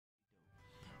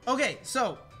Okay,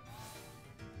 so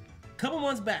a couple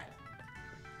months back,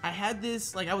 I had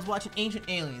this, like, I was watching Ancient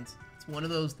Aliens. It's one of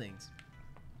those things.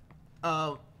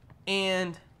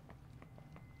 And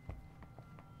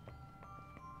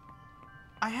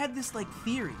I had this, like,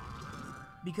 theory.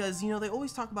 Because, you know, they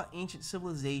always talk about ancient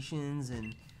civilizations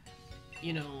and,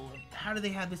 you know, how do they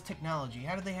have this technology?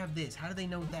 How do they have this? How do they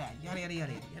know that? Yada, yada,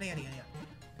 yada, yada, yada, yada.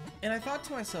 And I thought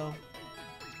to myself,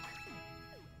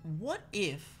 what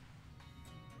if,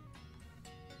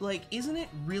 like, isn't it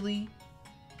really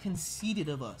conceited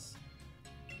of us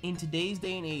in today's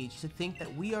day and age to think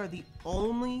that we are the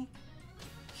only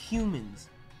humans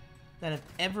that have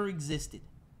ever existed?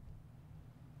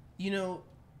 You know,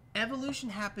 evolution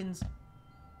happens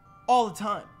all the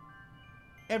time.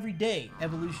 Every day,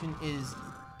 evolution is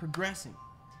progressing.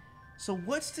 So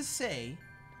what's to say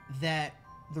that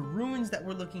the ruins that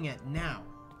we're looking at now,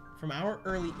 from our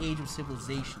early age of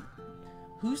civilization,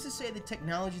 who's to say the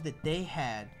technology that they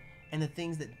had and the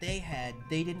things that they had,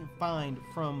 they didn't find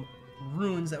from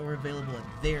ruins that were available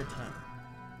at their time?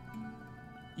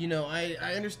 You know, I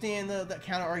understand the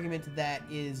counter argument to that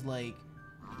is like,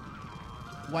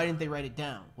 why didn't they write it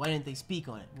down? Why didn't they speak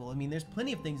on it? Well, I mean, there's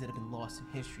plenty of things that have been lost in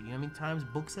history. You know how many times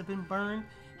books have been burned?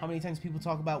 How many times people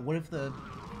talk about, what if the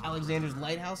Alexander's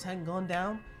lighthouse hadn't gone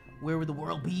down? Where would the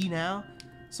world be now?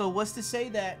 So what's to say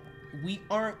that we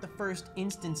aren't the first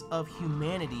instance of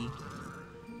humanity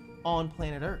on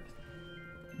planet Earth?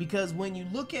 Because when you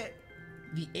look at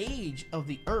the age of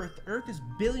the Earth is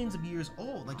billions of years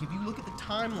old. Like, if you look at the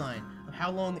timeline of how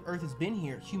long the Earth has been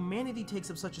here, humanity takes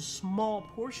up such a small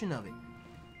portion of it.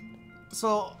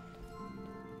 So,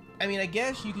 I mean, I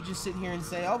guess you could just sit here and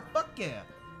say, oh, fuck yeah.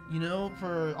 You know,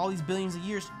 for all these billions of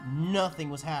years, nothing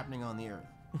was happening on the Earth.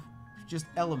 Just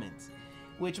elements.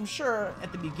 Which I'm sure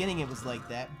at the beginning it was like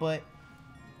that, but,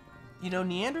 you know,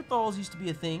 Neanderthals used to be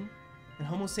a thing, and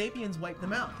Homo sapiens wiped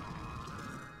them out.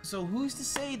 So who's to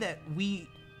say that we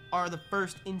are the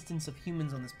first instance of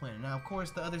humans on this planet? Now, of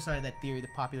course, the other side of that theory, the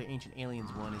popular Ancient Aliens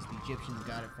one, is the Egyptians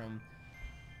got it from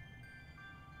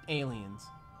aliens.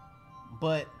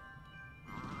 But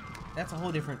that's a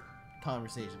whole different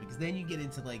conversation, because then you get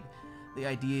into like the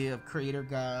idea of creator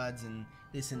gods and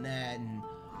this and that, and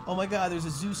oh my god, there's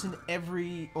a Zeus in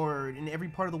every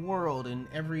part of the world, in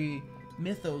every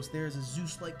mythos there's a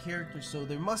Zeus-like character, so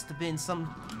there must have been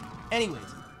some.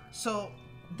 Anyways, so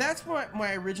that's what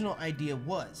my original idea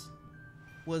was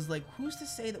like, who's to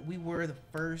say that we were the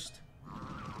first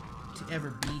to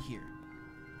ever be here?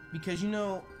 Because, you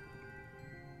know,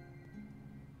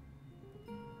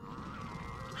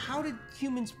 how did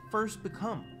humans first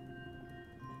become?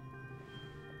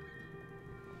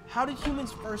 How did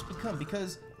humans first become?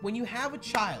 Because when you have a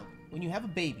child, when you have a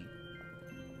baby,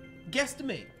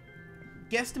 guesstimate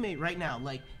right now,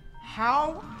 like,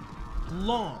 how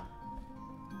long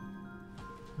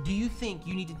do you think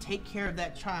you need to take care of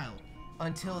that child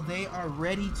until they are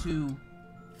ready to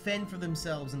fend for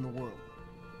themselves in the world?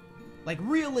 Like,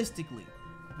 realistically,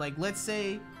 like, let's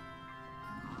say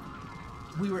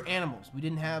we were animals. We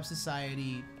didn't have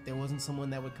society. There wasn't someone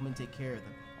that would come and take care of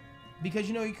them. Because,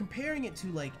 you know, you're comparing it to,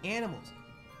 like, animals.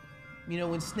 You know,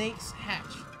 when snakes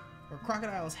hatch, or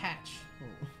crocodiles hatch,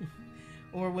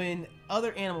 or when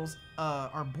other animals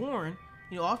are born,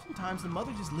 you know, oftentimes the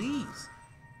mother just leaves.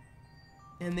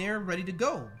 And they're ready to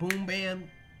go. Boom, bam,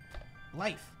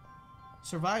 life,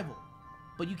 survival.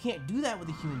 But you can't do that with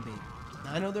a human baby.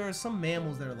 Now, I know there are some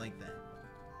mammals that are like that.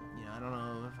 You know, I don't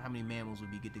know how many mammals would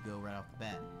be good to go right off the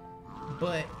bat.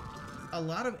 But a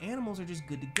lot of animals are just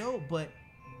good to go. But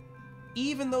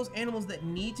even those animals that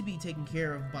need to be taken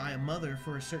care of by a mother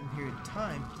for a certain period of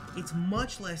time, it's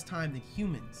much less time than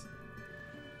humans.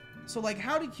 So, like,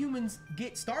 how did humans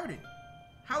get started?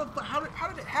 How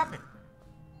did it happen?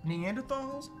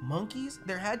 Neanderthals? Monkeys?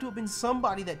 There had to have been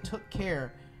somebody that took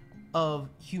care of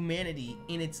humanity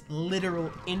in its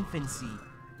literal infancy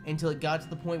until it got to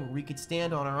the point where we could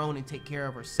stand on our own and take care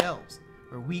of ourselves,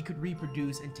 where we could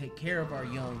reproduce and take care of our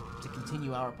young to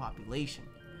continue our population.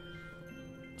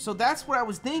 So that's what I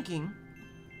was thinking,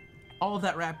 all of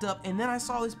that wrapped up, and then I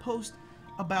saw this post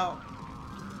about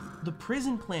the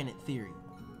prison planet theory.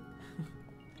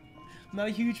 I'm not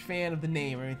a huge fan of the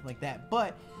name or anything like that,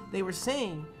 but they were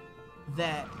saying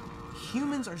that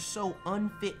humans are so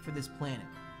unfit for this planet.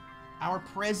 Our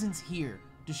presence here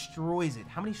destroys it.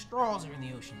 How many straws are in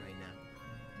the ocean right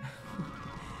now?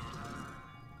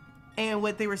 And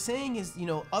what they were saying is, you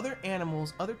know, other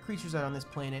animals, other creatures that are on this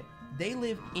planet, they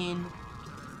live in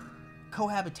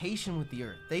cohabitation with the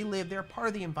earth. They're part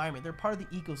of the environment. They're part of the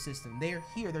ecosystem. They're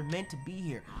here. They're meant to be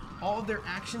here. All of their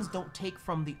actions don't take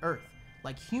from the earth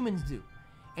like humans do.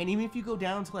 And even if you go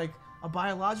down to like a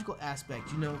biological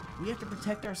aspect, you know, we have to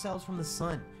protect ourselves from the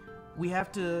sun. We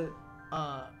have to,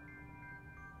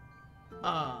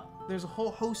 there's a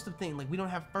whole host of things. Like, we don't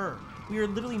have fur. We are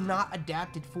literally not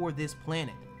adapted for this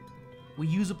planet. We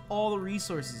use up all the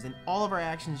resources, and all of our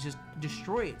actions just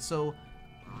destroy it. So,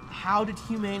 how did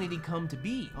humanity come to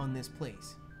be on this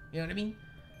place? You know what I mean?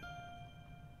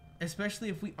 Especially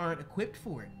if we aren't equipped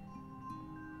for it.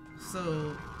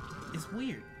 So, it's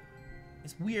weird.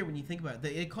 It's weird when you think about it.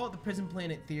 They call it the prison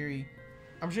planet theory.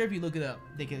 I'm sure if you look it up,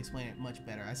 they can explain it much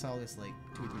better. I saw this like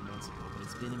 2 or 3 months ago, but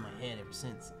it's been in my head ever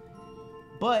since.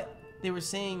 But they were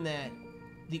saying that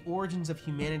the origins of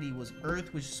humanity was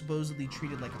Earth was supposedly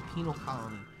treated like a penal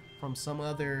colony from some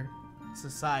other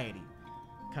society,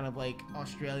 kind of like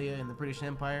Australia and the British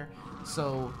Empire.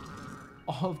 So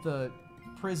all of the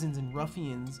prisons and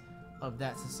ruffians of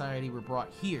that society were brought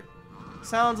here.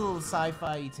 Sounds a little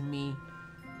sci-fi to me,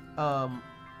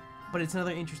 but it's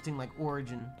another interesting like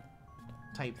origin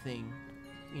type thing,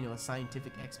 you know, a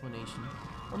scientific explanation.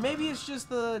 Or maybe it's just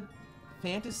the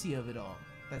fantasy of it all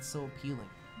that's so appealing.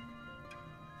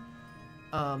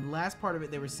 The last part of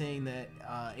it, they were saying that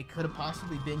it could have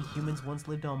possibly been humans once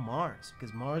lived on Mars,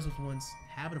 because Mars was once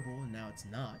habitable and now it's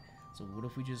not. So what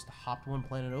if we just hopped one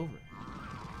planet over?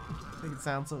 I think it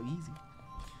sounds so easy.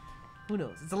 Who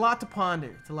knows? It's a lot to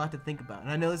ponder. It's a lot to think about.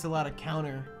 And I know there's a lot of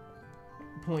counter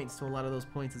points to a lot of those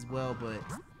points as well, but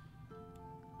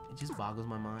it just boggles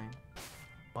my mind.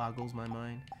 Boggles my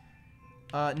mind.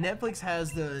 Netflix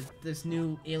has this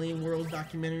new Alien World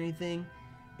documentary thing.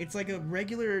 It's like a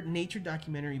regular nature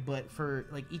documentary, but for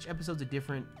like each episode's a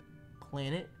different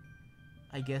planet,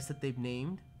 I guess, that they've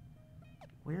named.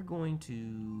 We're going to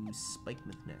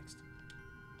Spikemouth next.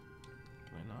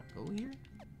 Can I not go here?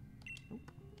 Nope.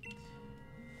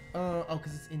 Oh,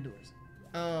 because it's indoors.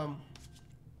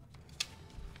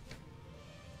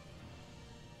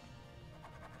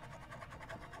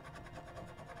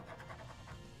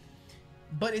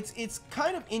 But it's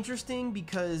kind of interesting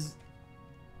because,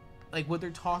 like, what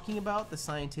they're talking about, the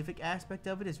scientific aspect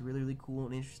of it is really, really cool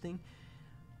and interesting.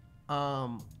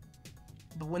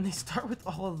 But when they start with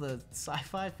all of the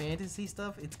sci-fi fantasy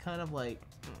stuff, it's kind of like,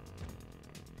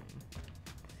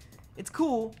 it's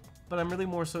cool, but I'm really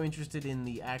more so interested in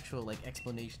the actual, like,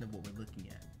 explanation of what we're looking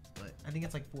at. But I think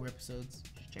it's like 4 episodes.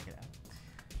 Just check it out.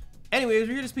 Anyways,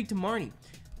 we're here to speak to Marnie.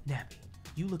 Nappy,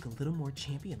 you look a little more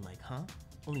champion-like, huh?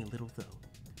 Only a little, though.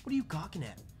 What are you gawking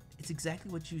at? It's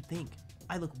exactly what you think.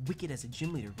 I look wicked as a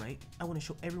gym leader, right? I want to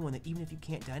show everyone that even if you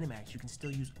can't Dynamax, you can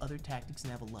still use other tactics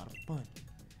and have a lot of fun.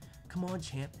 Come on,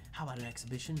 champ. How about an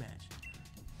exhibition match?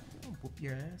 I'll whoop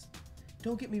your ass.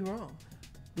 Don't get me wrong.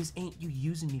 This ain't you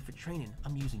using me for training.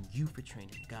 I'm using you for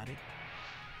training. Got it?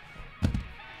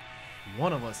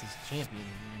 One of us is champion,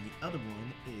 and the other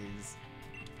one is...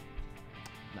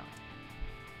 No.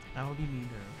 That would be me,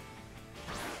 girl.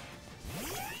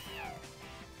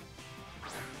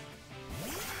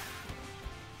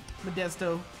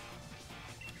 Modesto,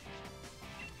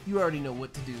 you already know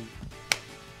what to do.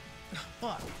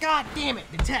 Fuck. God damn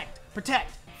it. Detect.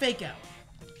 Protect. Fake out.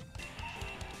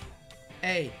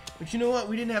 Hey, but you know what?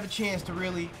 We didn't have a chance to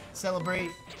really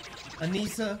celebrate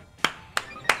Anissa.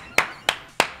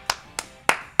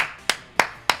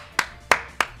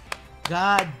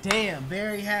 God damn.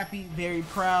 Very happy. Very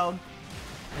proud.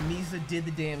 Anissa did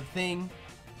the damn thing.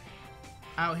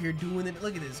 Out here doing it.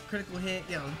 Look at this. Critical hit.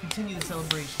 Yeah, continue the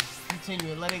celebration.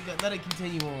 Continue it. Let it go. Let it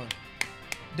continue on.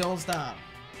 Don't stop.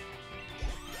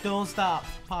 Don't stop.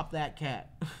 Pop that cat.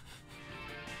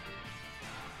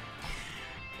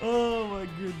 Oh my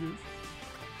goodness.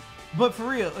 But for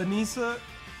real, Anissa,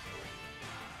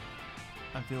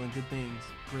 I'm feeling good things.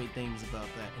 Great things about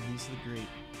that. Anissa the Great.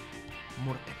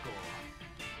 Morpeko.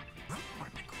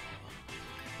 Morpeko.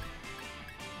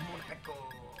 Morpeko.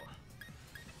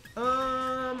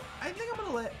 I think I'm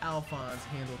gonna let Alphonse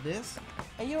handle this.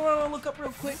 And you know what I wanna look up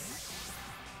real quick?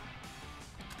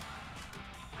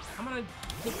 I'm gonna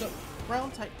look up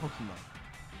ground type Pokemon.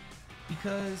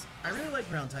 Because I really like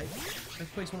ground type.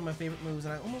 Earthquake's one of my favorite moves,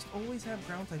 and I almost always have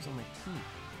ground types on my team.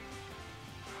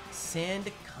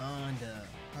 Sandaconda.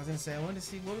 I was gonna say, I wanted to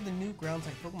see what are the new ground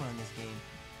type Pokemon in this game.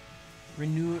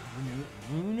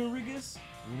 Runerigus?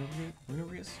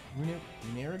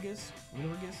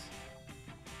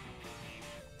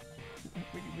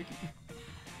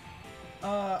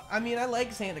 I mean, I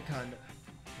like Sandaconda.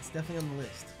 It's definitely on the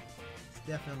list. It's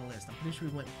definitely on the list. I'm pretty sure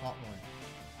we went and caught one.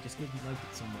 Just because we liked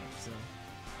it so much, so.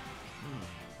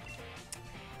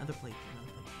 Another plate.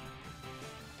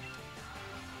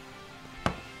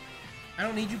 I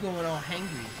don't need you going all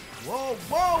hangry. Whoa,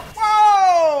 whoa,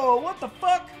 whoa! What the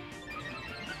fuck?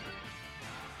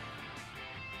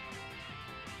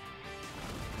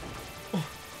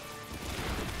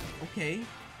 okay.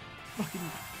 Fucking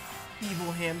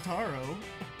evil Hamtaro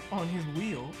on his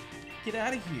wheel. Get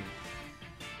out of here.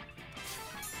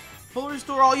 Full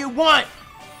restore all you want!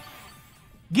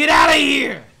 Get out of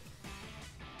here!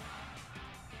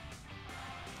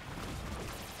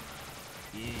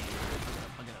 Yeah,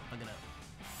 fuck it up, fuck it up.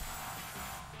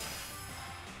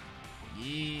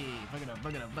 Yeah, fuck it up,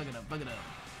 fuck it up, fuck it up, fuck it up.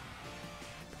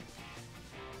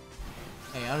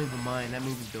 Hey, I don't even mind. That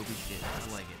movie's dope as shit.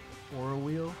 I like it. Aura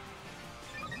wheel?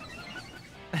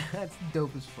 That's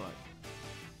dope as fuck.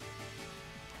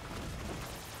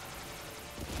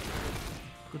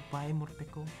 Goodbye,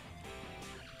 Morpeko.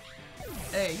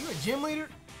 Hey, you a gym leader?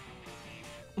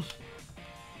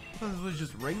 This was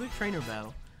just regular trainer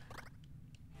battle.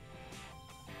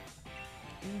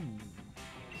 Ooh.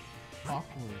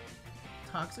 Awkward.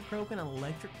 Toxicroak and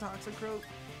electric Toxicroak?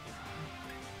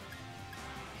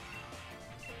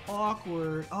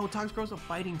 Awkward. Oh, Toxicroak's a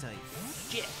fighting type.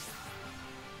 Shit.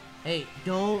 Hey,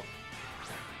 don't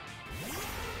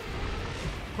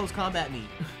close combat me.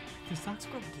 Does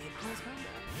Toxicroak get close combat?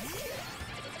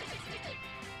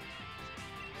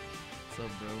 What's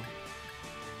up, bro?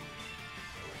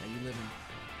 How you living?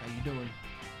 How you doing?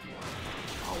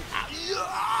 Oh, ow.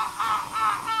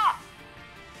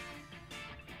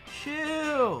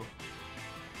 Chill.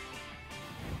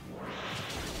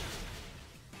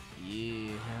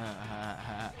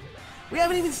 Yeah. We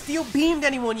haven't even steel beamed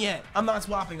anyone yet. I'm not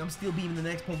swapping. I'm steel beaming the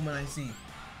next Pokemon I see.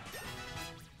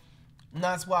 I'm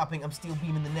not swapping. I'm steel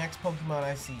beaming the next Pokemon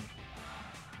I see.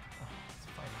 Oh, it's a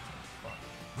fighting type. Fuck.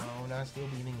 No, not steel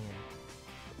beaming him.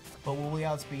 But will we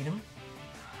outspeed him?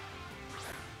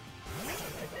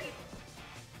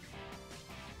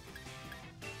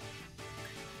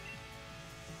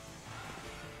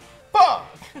 Fuck!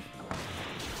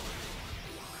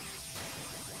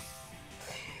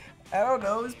 I don't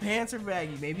know, his pants are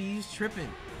baggy. Maybe he's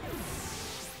tripping.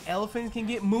 Elephants can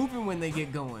get moving when they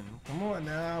get going. Come on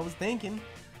now, I was thinking.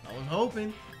 I was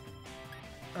hoping.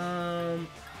 Whoa,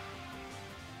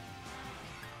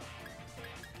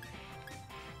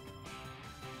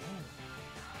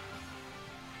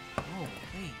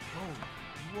 hey,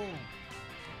 whoa.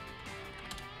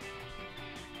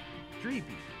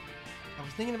 Dreepy. I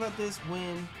was thinking about this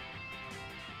when...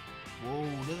 Whoa,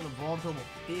 doesn't evolve till level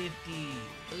 50.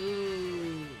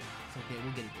 Ooh. It's okay,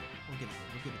 we'll get it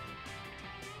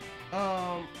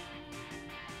there.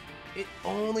 It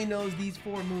only knows these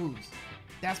 4 moves.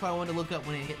 That's why I wanted to look up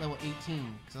when it hit level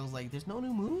 18. Because I was like, there's no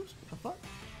new moves? What the fuck?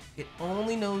 It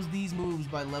only knows these moves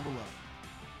by level up.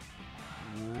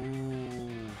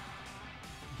 Whoa.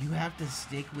 You have to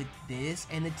stick with this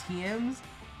and the TMs?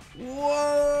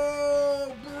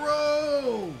 Whoa,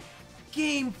 bro!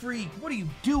 Game Freak, what are you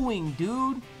doing,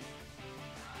 dude?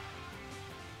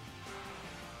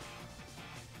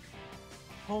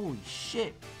 Holy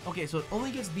shit. Okay, so it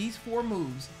only gets these 4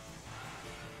 moves,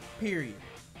 period,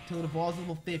 till it evolves to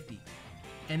level 50.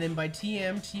 And then by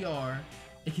TM, TR,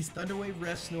 it gets Thunder Wave,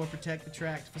 Rest, Snore, Protect,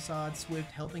 Attract, Facade,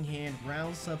 Swift, Helping Hand,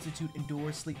 Ground, Substitute,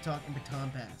 Endure, Sleep Talk, and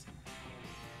Baton Pass.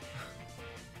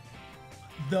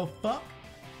 The fuck?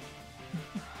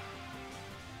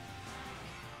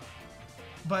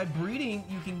 By breeding,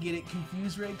 you can get it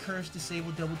Confuse Ray, Curse,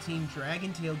 Disable, Double Team,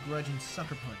 Dragon Tail, Grudge, and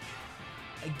Sucker Punch.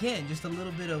 Again, just a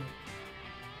little bit of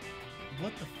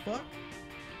what the fuck?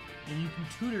 And you can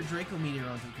tutor Draco Meteor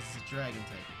onto it because it's a dragon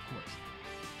type, of course.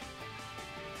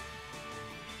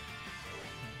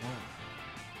 Whoa.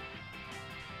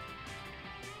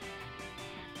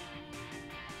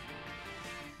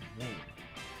 Whoa.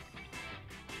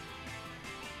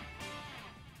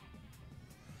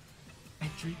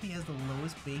 Dreepy has the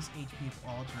lowest base HP of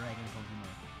all dragon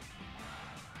Pokemon.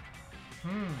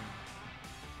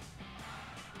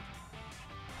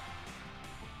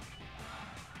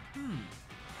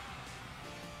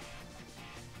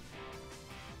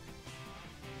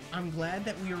 I'm glad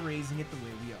that we are raising it the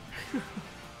way we are.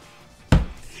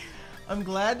 I'm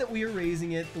glad that we are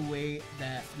raising it the way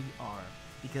that we are.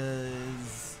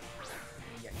 Because...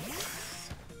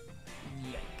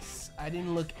 Yikes. I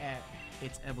didn't look at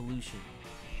its evolution.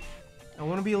 I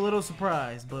want to be a little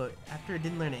surprised, but after it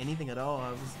didn't learn anything at all,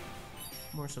 I was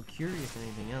more so curious than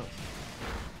anything else.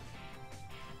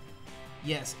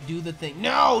 Yes, do the thing.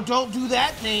 No, don't do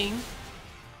that thing!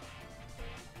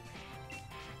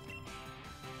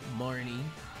 Marnie.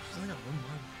 She's only got 1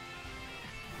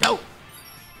 Marnie. No!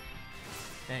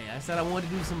 Hey, I said I wanted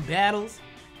to do some battles.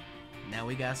 Now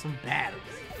we got some battles.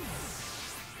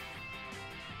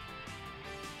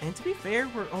 And to be fair,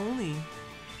 we're only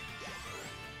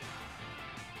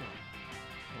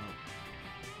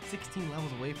 16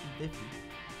 levels away from 50.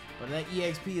 But that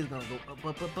EXP is gonna go up,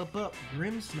 up, up, up, up.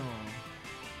 Grimmsnarl.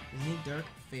 Isn't he Dark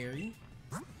Fairy?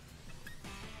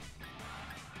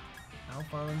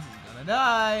 Alphonse is gonna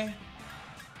die.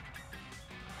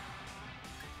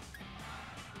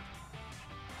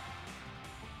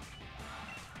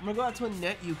 I'm gonna go out to a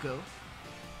net Yuko,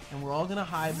 and we're all gonna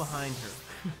hide behind her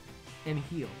and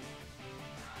heal.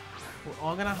 We're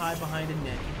all gonna hide behind a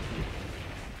net and heal.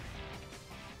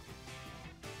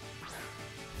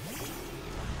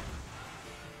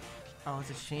 Oh,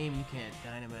 it's a shame you can't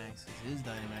Dynamax. His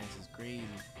Dynamax is crazy.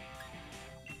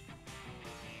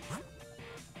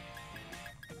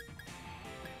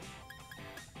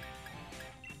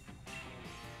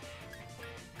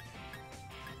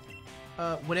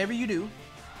 Whatever you do,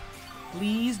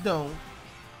 please don't.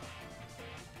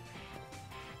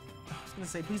 I was gonna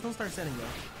say, please don't start setting up.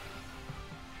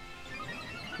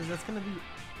 Because that's gonna be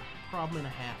a problem and a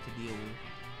half to deal with.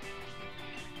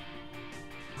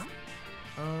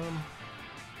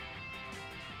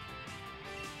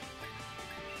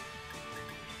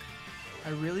 I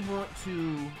really want to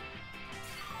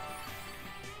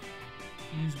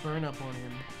use Burn Up on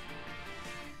him.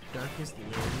 Darkest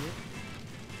Lariat.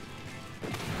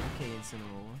 Okay,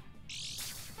 Incineroar.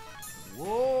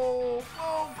 Whoa!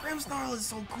 Whoa! Grimmsnarl is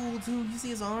so cool too. You see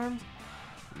his arms?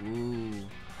 Ooh.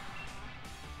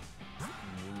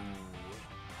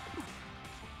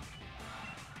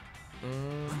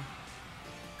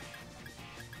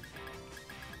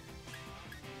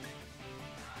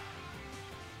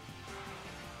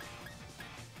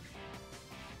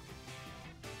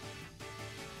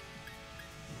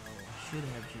 Should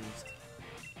have just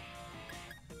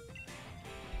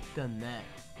done that.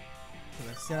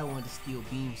 Because I said I wanted to Steel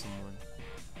Beam someone.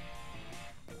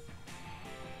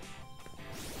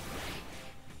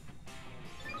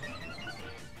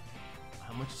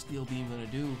 How much is Steel Beam gonna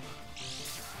do?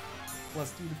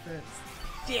 Plus 2 defense.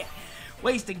 Shit!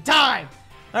 Wasting time!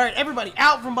 Alright, everybody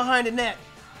out from behind the net!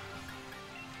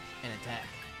 And attack.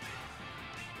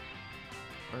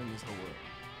 Burn this whole world.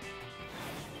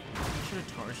 I should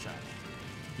have Tar Shot.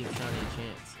 Give Shawnee a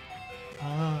chance.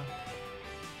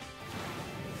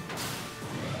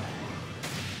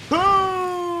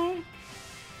 Boom!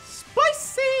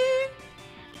 Spicy!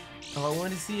 Oh, I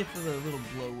wanted to see if the little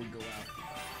glow would go out.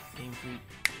 Game Freak.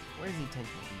 Where's the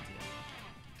attention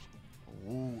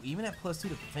detail? Ooh, even at plus 2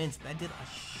 defense, that did a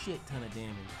shit ton of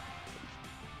damage.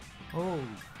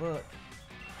 Holy fuck.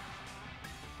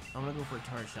 I'm gonna go for a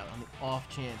Tar Shot on the off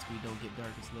chance we don't get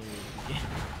Darkest Lariat again.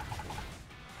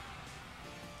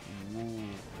 Ooh,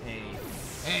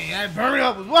 hey, that Burn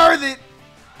Up was worth it!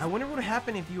 I wonder what would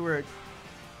happen if you were...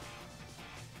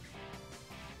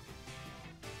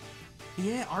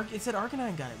 Yeah, it said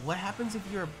Arcanine got it. What happens if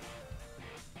you're a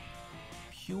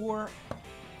pure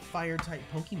Fire-type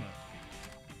Pokemon?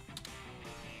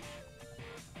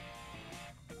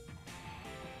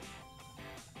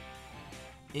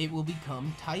 It will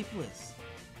become typeless.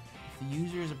 If the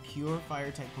user is a pure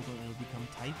Fire-type Pokemon, it will become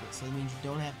typeless. So that means you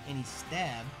don't have any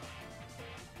stab,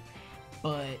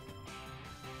 but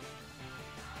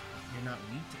you're not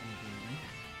weak to anything either.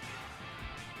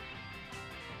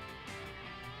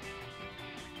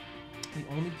 The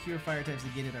only pure Fire types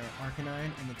that get it are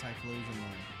Arcanine and the Typhlosion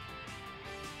line.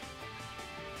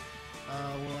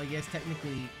 Well, I guess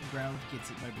technically Ground gets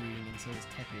it by breeding, and so does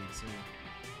Tepig, so...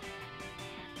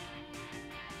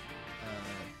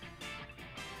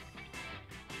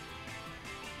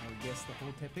 I guess the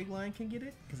whole Tepig line can get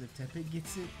it, because if Tepig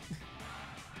gets it,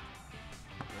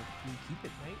 we keep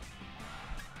it, right?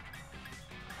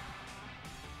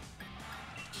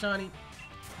 Shawnee,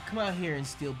 come out here and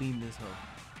Steel Beam this hoe.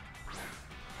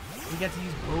 We got to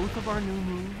use both of our new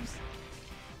moves.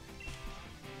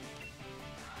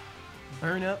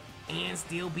 Burn Up and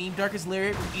Steel Beam. Darkest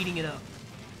Lariat, we're eating it up.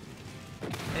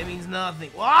 That means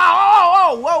nothing.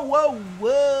 Whoa, whoa, whoa, whoa,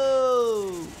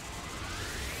 whoa.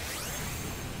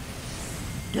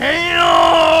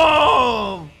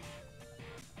 Damn!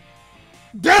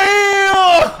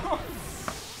 Damn!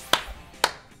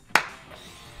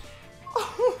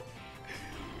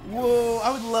 Whoa,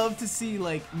 I would love to see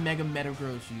like Mega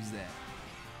Metagross use that.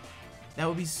 That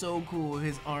would be so cool if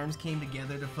his arms came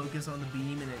together to focus on the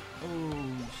beam and it...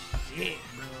 Oh, shit,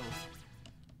 bro.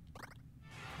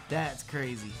 That's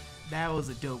crazy. That was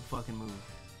a dope fucking move.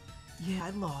 Yeah, I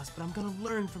lost, but I'm gonna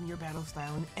learn from your battle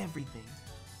style and everything.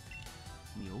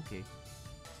 Yeah, okay.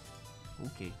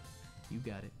 Okay, you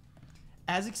got it.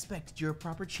 As expected, you're a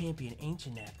proper champion, ain't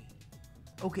you, Nappy?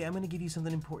 Okay, I'm gonna give you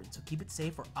something important, so keep it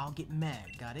safe or I'll get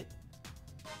mad, got it?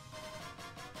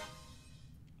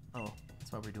 Oh,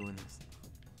 that's why we're doing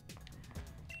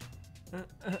this.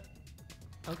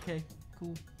 Okay,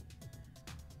 cool.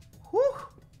 Whew.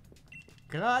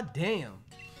 God damn.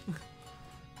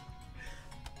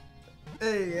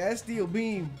 Hey, that steel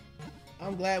beam.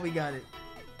 I'm glad we got it.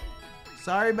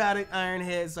 Sorry about it,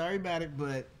 Ironhead. Sorry about it,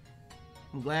 but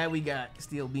I'm glad we got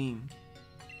steel beam.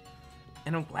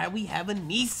 And I'm glad we have a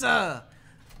Nisa.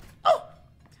 Oh!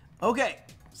 Okay,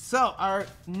 so our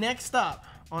next stop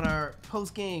on our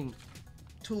post-game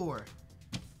tour,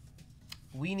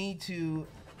 we need to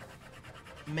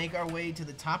make our way to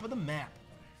the top of the map.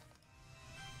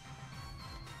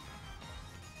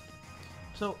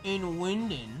 So in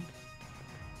Winden,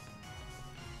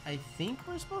 I think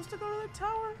we're supposed to go to the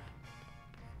tower?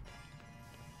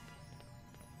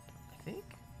 I think?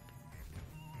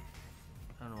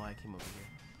 I don't know why I came over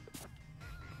here.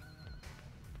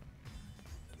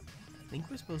 I think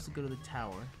we're supposed to go to the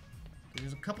tower.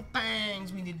 There's a couple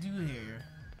things we need to do here.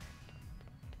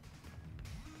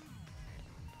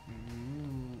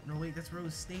 Ooh, no wait, that's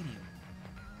Rose Stadium.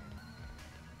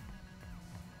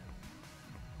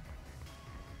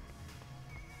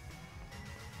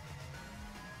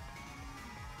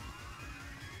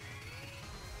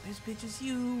 This bitch is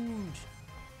huge.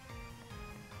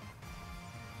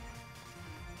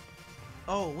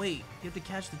 Oh wait, you have to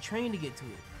catch the train to get to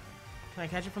it. Can I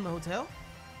catch it from the hotel?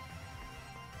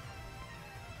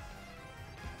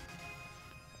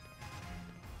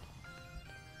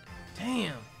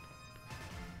 Damn.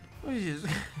 What is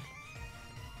this?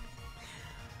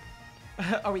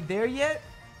 Are we there yet?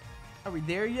 Are we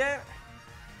there yet?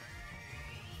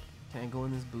 Can I go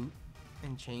in this boot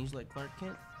and change like Clark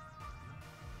Kent?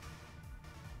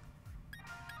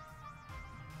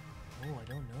 Oh, I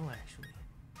don't know actually.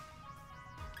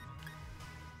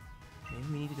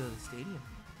 Maybe we need to go to the stadium.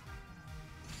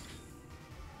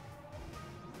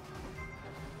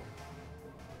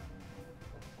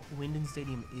 Winden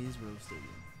Stadium is Rose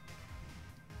Stadium.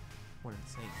 One and the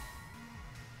same.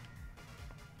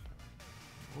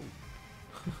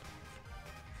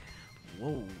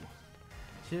 Whoa. Whoa.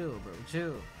 Chill, bro.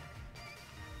 Chill.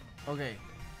 Okay.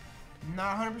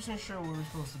 Not 100% sure where we're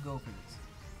supposed to go for this.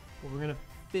 But we're gonna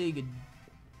figure.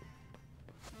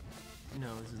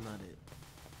 No, this is not it.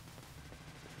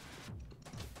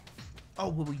 Oh,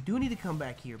 well, we do need to come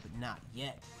back here, but not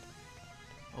yet.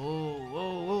 Oh,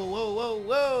 whoa, whoa, whoa, whoa,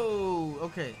 whoa.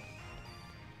 Okay.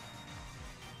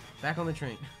 Back on the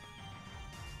train.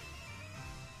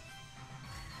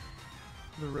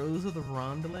 The Rose of the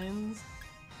Rondelens?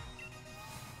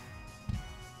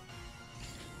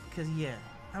 Because, yeah.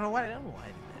 I don't know why I did that.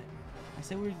 I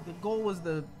said the goal was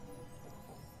the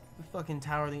fucking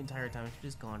tower the entire time. I should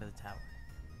just gone to the tower.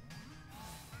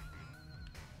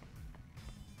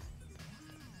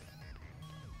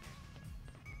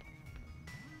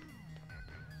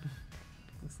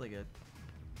 Looks like a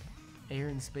air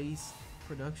and space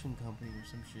production company or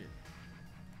some shit.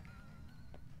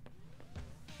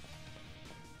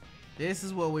 This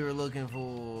is what we were looking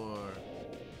for.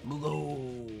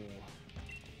 Mugo.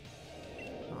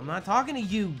 I'm not talking to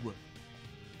you.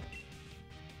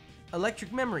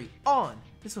 Electric memory on.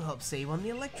 This will help save on the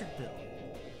electric bill.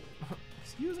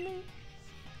 Excuse me?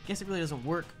 Guess it really doesn't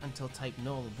work until type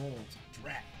null evolves.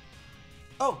 Drat.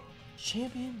 Oh,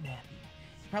 Champion Nappy.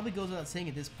 It probably goes without saying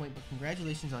at this point, but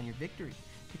congratulations on your victory.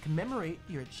 To commemorate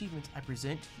your achievements, I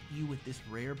present you with this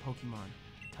rare Pokemon.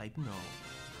 Type null.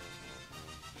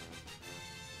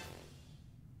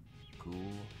 Cool.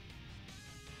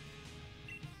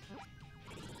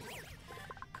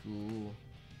 Cool.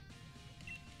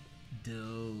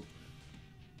 Dope.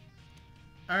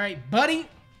 Alright, buddy.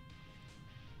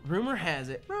 Rumor has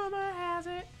it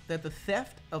that the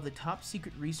theft of the top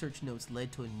secret research notes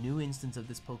led to a new instance of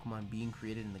this Pokemon being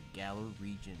created in the Galar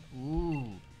region.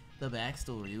 Ooh, the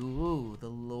backstory. Ooh, the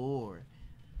lore.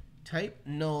 Type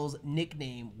Null's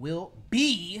nickname will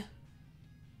be...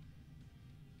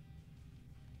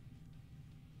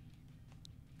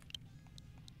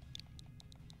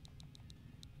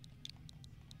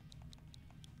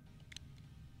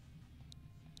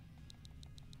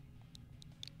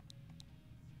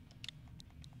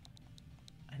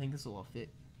 I think this will all fit.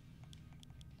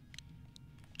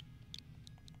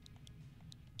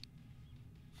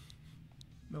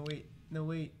 No wait, no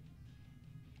wait.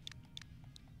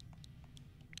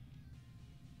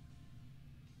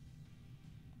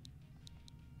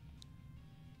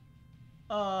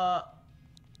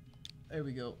 There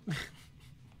we go.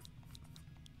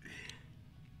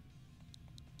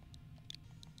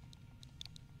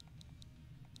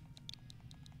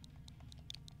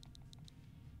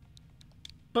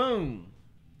 Boom!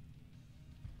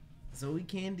 Zoe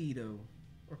Candido,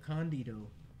 or Condito.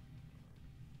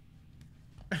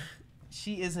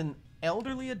 She is an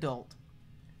elderly adult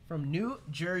from New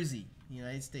Jersey,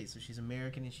 United States. So she's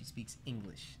American and she speaks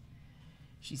English.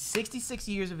 She's 66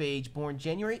 years of age, born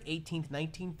January 18th,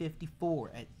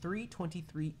 1954 at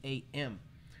 3:23 a.m.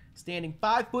 Standing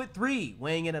 5'3",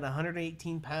 weighing in at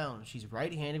 118 pounds. She's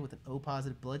right-handed with an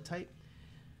O-positive blood type.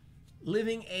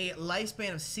 Living a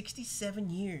lifespan of 67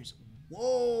 years.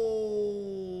 Whoa!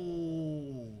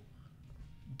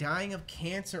 Dying of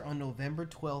cancer on November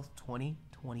 12th,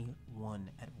 2021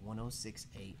 at 1:06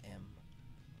 a.m.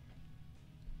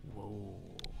 Whoa.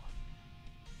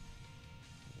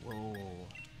 Whoa.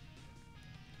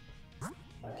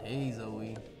 Okay,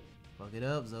 Zoe. Fuck it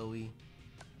up, Zoe.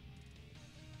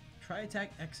 Try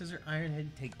attack, X scissor, iron head,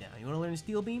 takedown. You want to learn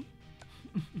steel beam?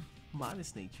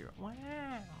 Modest nature. Wow.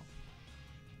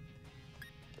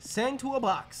 Send to a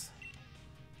box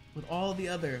with all the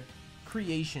other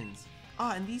creations.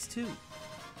 Ah, and these two.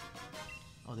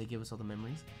 Oh, they give us all the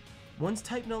memories. Once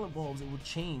type null evolves, it will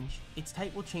change. Its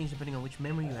type will change depending on which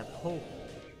memory you have at hold.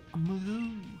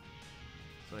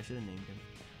 So I should have named him.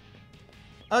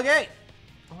 Okay.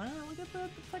 Wow, look at the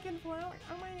fucking flower.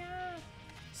 Oh my god.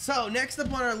 So, next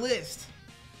up on our list,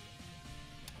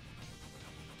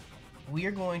 we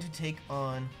are going to take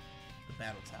on the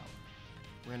Battle Tower.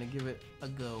 We're going to give it a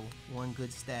go, one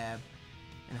good stab,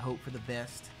 and hope for the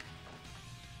best.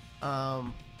 I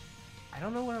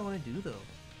don't know what I want to do, though.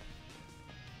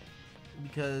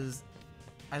 Because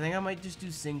I think I might just do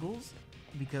singles,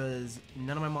 because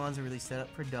none of my mons are really set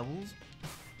up for doubles.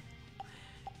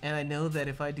 And I know that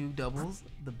if I do doubles,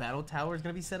 the Battle Tower is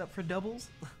going to be set up for doubles.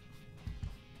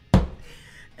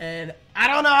 And I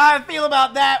don't know how I feel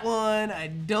about that one. I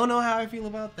don't know how I feel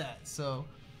about that. So,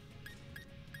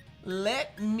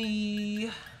 let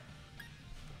me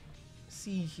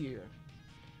see here.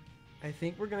 I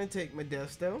think we're going to take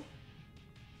Modesto.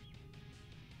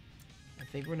 I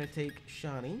think we're going to take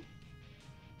Shani.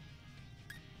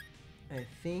 I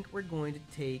think we're going to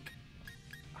take...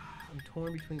 I'm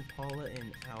torn between Paula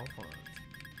and Alphonse.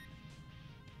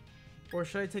 Or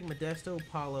should I take Modesto,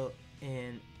 Paula,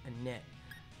 and Annette?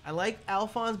 I like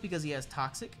Alphonse because he has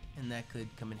Toxic, and that could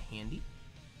come in handy.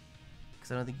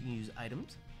 Because I don't think you can use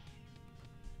items.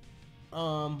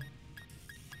 But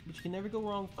you can never go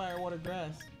wrong with Fire, Water,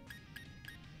 Grass.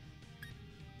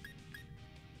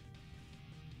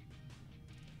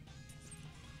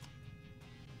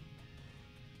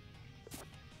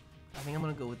 I think I'm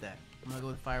going to go with that. I'm going to go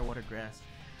with Fire, Water, Grass.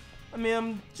 I mean,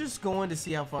 I'm just going to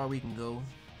see how far we can go.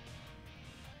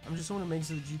 I'm just want to make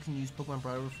so that you can use Pokemon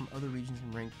brought over from other regions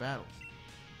in ranked battles.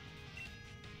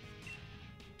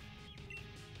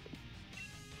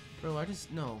 Bro,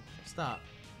 no, stop.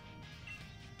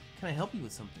 Can I help you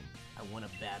with something? I want a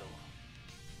battle.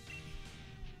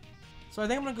 So I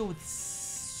think I'm going to go with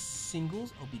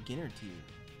singles or beginner tier.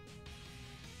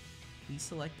 Please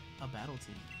select a battle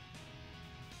team.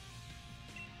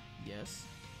 Yes.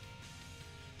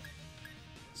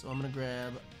 So I'm going to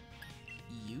grab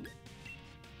you.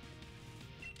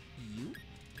 You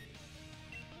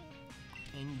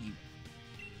and you.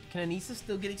 Can Anissa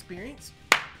still get experience?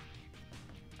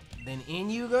 Then in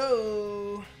you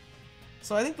go.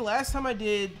 So I think the last time I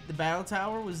did the Battle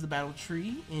Tower was the Battle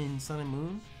Tree in Sun and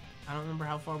Moon. I don't remember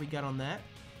how far we got on that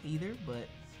either, but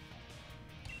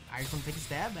I just want to take a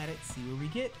stab at it, see where we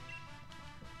get.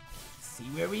 See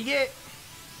where we get.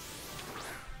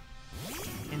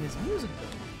 And this music though.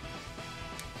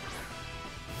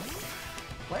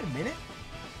 Wait a minute.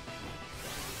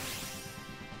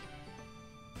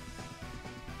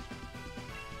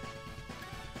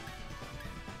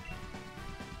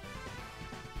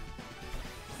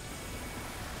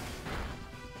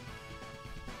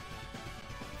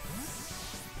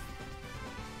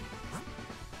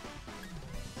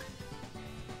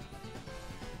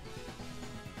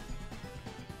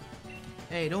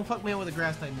 Hey, don't fuck me up with a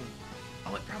grass type move.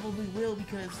 Oh, it probably will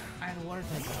because I have a water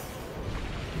type.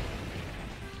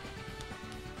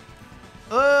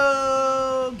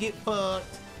 Oh, get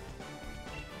fucked.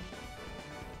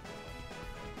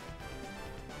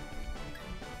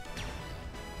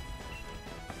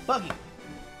 Fuck it.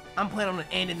 I'm planning on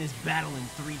ending this battle in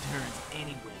 3 turns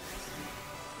anyway.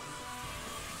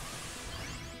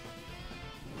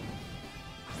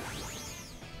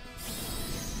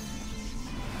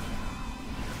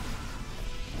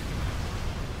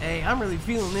 Hey, I'm really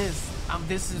feeling this.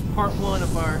 This is part 1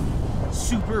 of our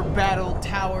Super Battle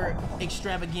Tower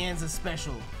Extravaganza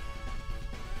special.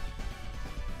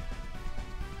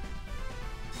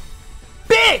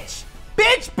 Bitch!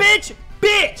 Bitch, bitch,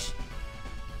 bitch!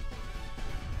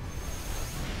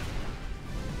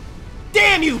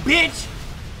 Damn you, bitch!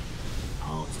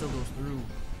 Oh, it still goes through.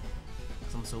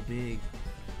 Because I'm so big.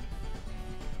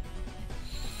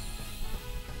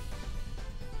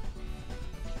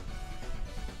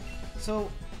 So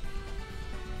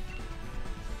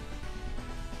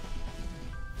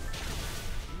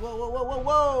whoa, whoa, whoa, whoa,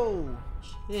 whoa!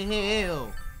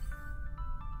 Chill.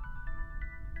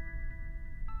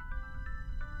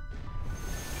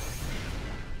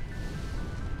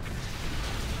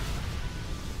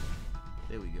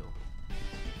 There we go.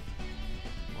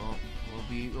 Well, we'll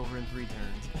be over in 3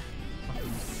 turns.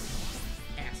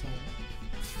 Asshole.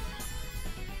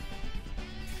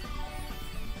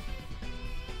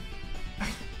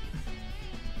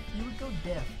 You would go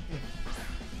deaf if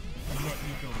you let me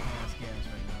go past gas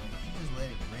right now. If you just let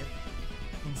it rip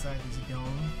inside this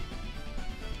dome,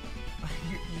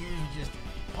 your ears would just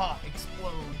pop,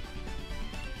 explode.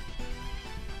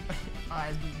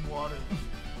 Eyes be water.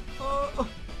 Oh.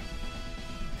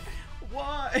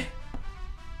 Why?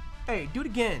 Hey, do it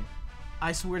again.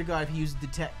 I swear to God, if he uses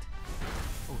detect.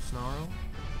 Oh, Snarl.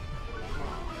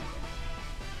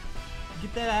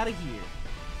 Get that out of here.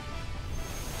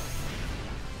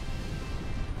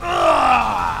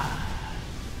 Ah!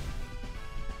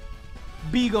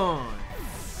 Be gone.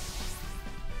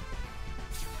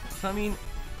 So, I mean,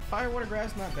 fire, water,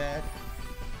 grass, not bad.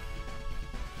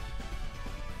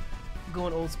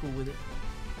 Going old school with it.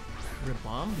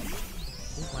 Ribombi.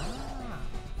 Oh, wow.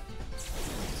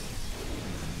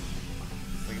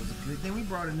 Like it was a good thing we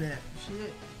brought a net.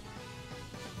 Shit.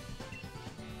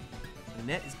 The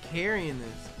net is carrying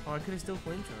this. Oh, I could have still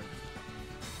flame charged.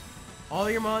 All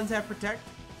your mons have protect.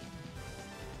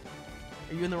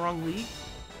 Are you in the wrong league?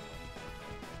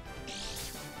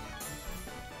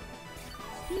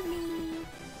 Excuse me.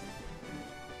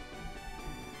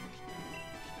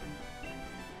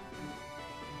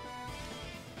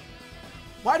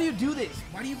 Why do you do this?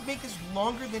 Why do you make this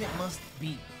longer than it must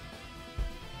be?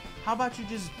 How about you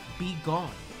just be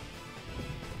gone?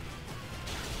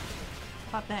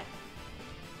 How about that?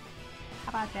 How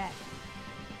about that?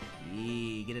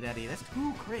 Yeah, get it out of here. That's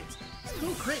 2 crits. That's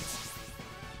 2 crits.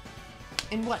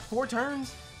 In what, 4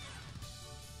 turns?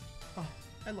 Oh,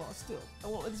 I lost still. I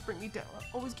won't let this bring me down. I'll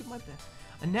always give my best.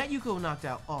 A Natyuko knocked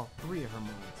out all 3 of her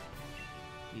mons.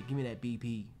 Yeah, give me that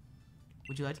BP.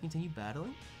 Would you like to continue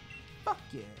battling? Fuck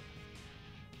yeah.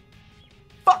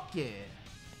 Fuck yeah.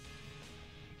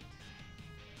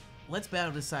 Let's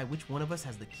battle to decide which one of us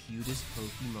has the cutest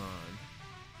Pokemon.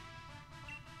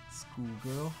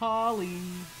 Schoolgirl Holly.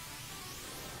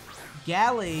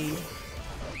 Gallade.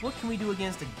 What can we do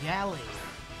against a Gallade?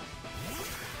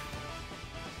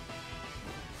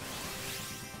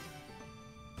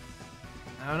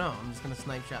 I don't know. I'm just gonna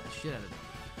snipe shot the shit out of it.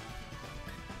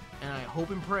 And I hope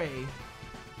and pray.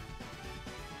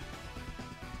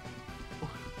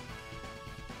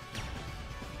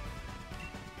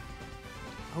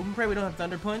 Hope and pray we don't have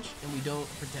Thunder Punch and we don't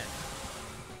protect.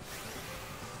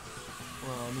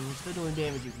 Well, I mean, we're still doing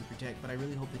damage if you protect, but I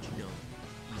really hope that you don't.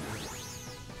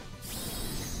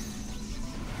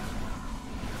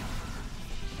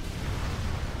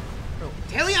 Bro,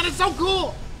 Talion is so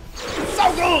cool! It's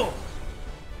so cool!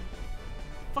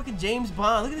 Fucking James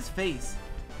Bond, look at his face.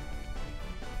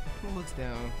 He looks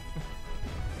down.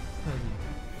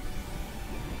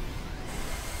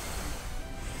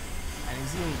 I didn't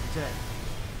see any protect.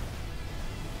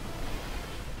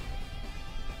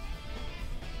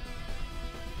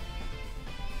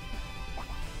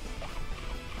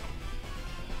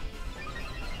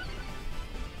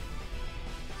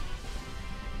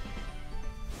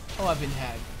 Oh, I've been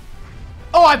had.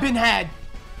 Oh, I've been had!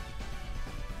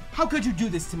 How could you do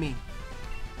this to me?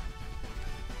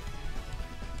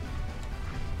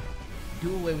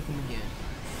 Do away with him again.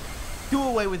 Do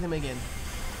away with him again.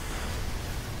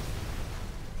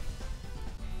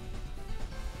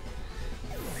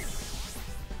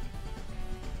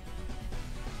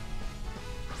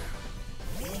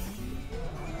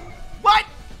 What?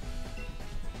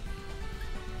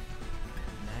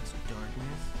 Max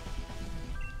darkness.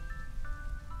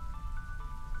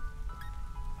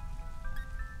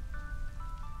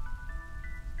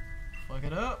 Fuck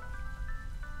it up.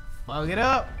 Fuck it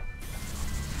up.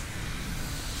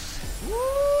 Woo!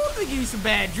 Let me give you some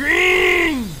bad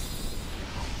dreams.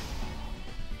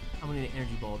 I'm gonna need an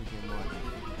energy ball to get more.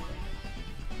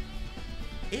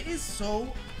 It is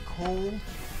so cold.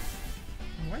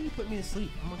 Why are you putting me to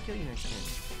sleep? I'm gonna kill you next time.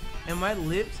 And my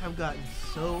lips have gotten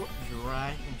so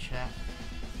dry and chapped.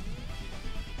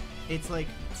 It's like,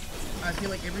 I feel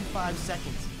like every 5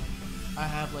 seconds, I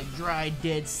have like dry,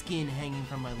 dead skin hanging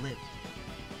from my lip.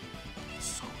 It's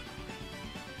so annoying.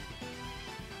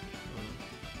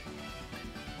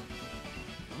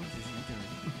 I'm just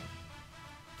returning.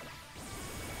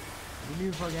 Get me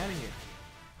the fuck out of here.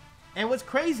 And what's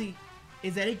crazy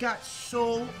is that it got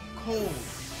so cold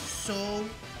so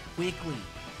quickly.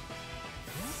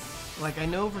 Like, I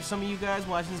know for some of you guys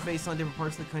watching this based on different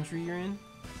parts of the country you're in.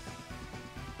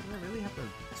 Do I really have to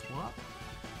swap?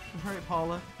 Alright,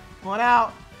 Paula. Come on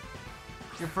out!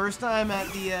 It's your first time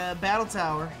at the battle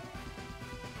tower.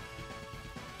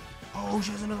 Oh,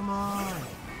 she has another mine!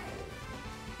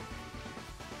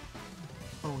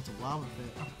 Oh, it's a lava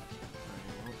pit. Oh.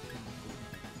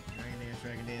 Dragon dance,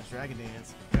 dragon dance, dragon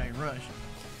dance, dragon rush.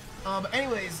 But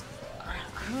anyways, I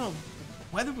don't know.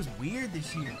 Weather was weird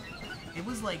this year. It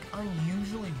was like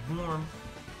unusually warm.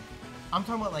 I'm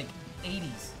talking about like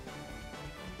 80s,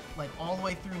 like all the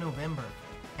way through November,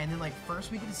 and then like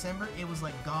first week of December, it was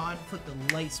like God flipped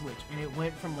the light switch, and it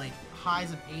went from like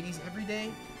highs of 80s every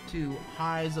day to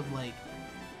highs of like.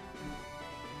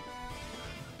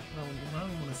 I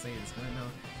don't want to say this, but I know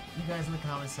you guys in the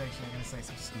comment section are gonna say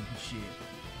some stupid shit.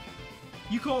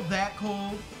 You call that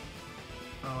cold?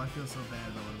 Oh, I feel so bad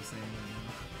about what I'm saying right now.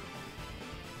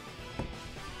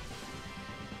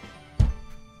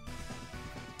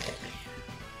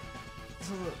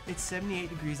 So it's 78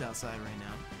 degrees outside right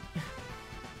now.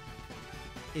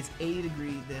 It's 80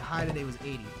 degrees. The high today was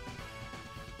 80.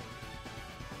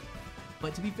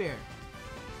 But to be fair,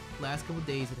 last couple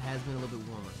days it has been a little bit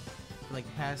warmer. For like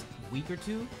the past week or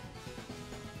two,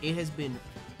 it has been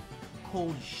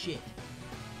cold as shit.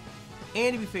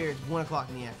 And to be fair, it's 1 o'clock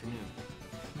in the afternoon.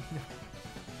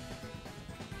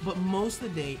 But most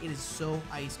of the day, it is so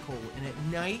ice cold. And at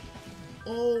night,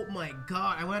 oh my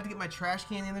god, I went out to get my trash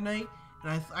can the other night,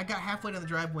 and I got halfway down the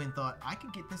driveway and thought, I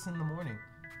could get this in the morning.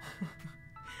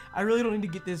 I really don't need to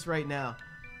get this right now.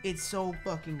 It's so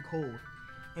fucking cold.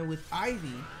 And with Ivy,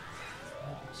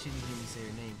 she didn't hear me say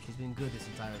her name. She's been good this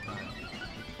entire time.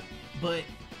 But,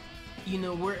 you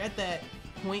know, we're at that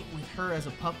point with her as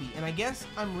a puppy, and I guess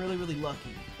I'm really, really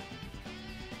lucky.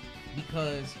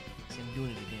 Because, see, I'm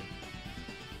doing it again.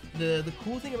 The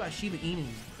cool thing about Shiba Inus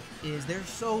is they're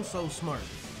so smart.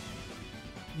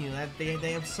 You know,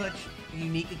 they have such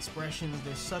unique expressions.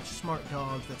 They're such smart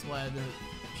dogs. That's why the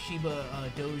Shiba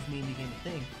Doge meme became a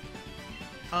thing.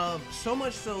 So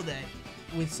much so that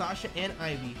with Sasha and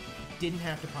Ivy, didn't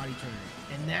have to potty train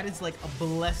them, and that is like a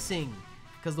blessing.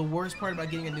 Because the worst part about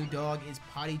getting a new dog is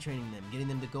potty training them, getting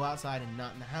them to go outside and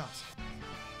not in the house.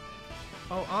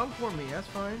 Oh, encore me. That's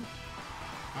fine.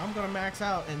 I'm gonna max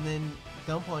out and then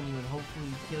dump on you and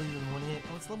hopefully kill you in one hit.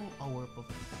 Oh, it's level. Oh, we're both.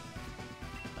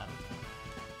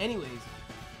 Anyways,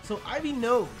 so Ivy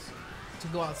knows to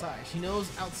go outside. She knows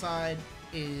outside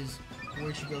is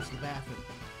where she goes to the bathroom.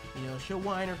 You know, she'll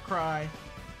whine or cry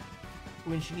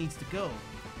when she needs to go.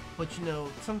 But you know,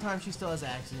 sometimes she still has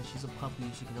accidents. She's a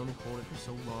puppy. She can only hold it for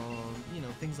so long. You know,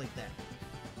 things like that.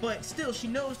 But still, she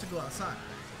knows to go outside.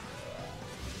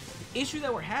 The issue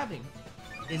that we're having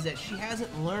is that she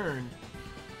hasn't learned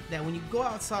that when you go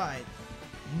outside,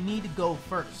 you need to go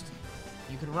first.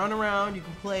 You can run around, you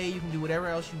can play, you can do whatever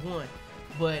else you want.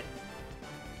 But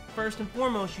first and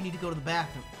foremost, you need to go to the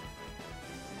bathroom.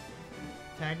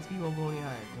 Tag speed won't go any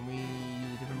higher. Can we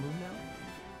use a different move now?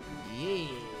 Yeah.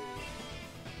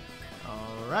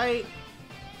 Alright.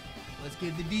 Let's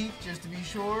get the deep just to be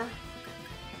sure.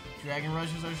 Dragon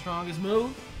Rush is our strongest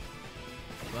move.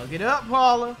 Bug it up,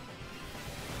 Paula.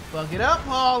 Bug it up,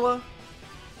 Paula.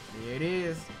 There it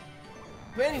is.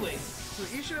 But anyways, so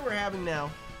the issue that we're having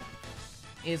now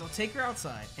is I'll take her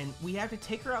outside, and we have to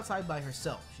take her outside by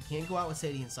herself. She can't go out with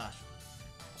Sadie and Sasha.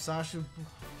 Sasha's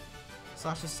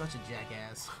such a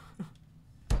jackass.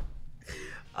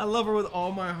 I love her with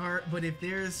all my heart, but if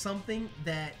there is something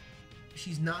that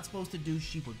she's not supposed to do,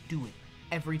 she will do it.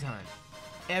 Every time.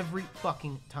 Every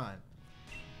fucking time.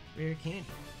 Rare candy.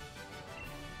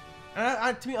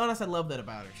 And to be honest, I love that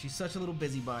about her. She's such a little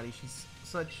busybody. She's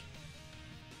such...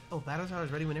 Oh, Battle Tower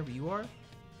is ready whenever you are?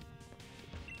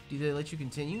 Do they let you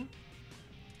continue?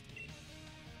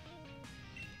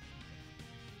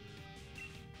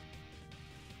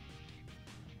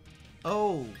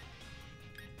 Oh.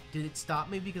 Did it stop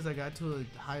me because I got to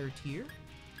a higher tier?